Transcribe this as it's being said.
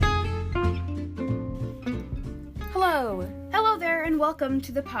Hello! Hello there, and welcome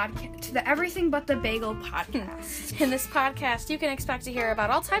to the Everything But the Bagel podcast. In this podcast, you can expect to hear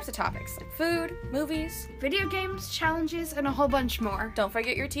about all types of topics, like food, movies, video games, challenges, and a whole bunch more. Don't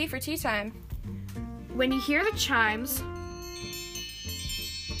forget your tea for tea time. When you hear the chimes,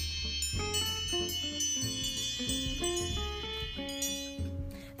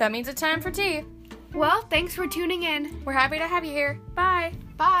 that means it's time for tea. Well, thanks for tuning in. We're happy to have you here. Bye!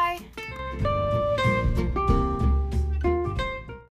 Bye!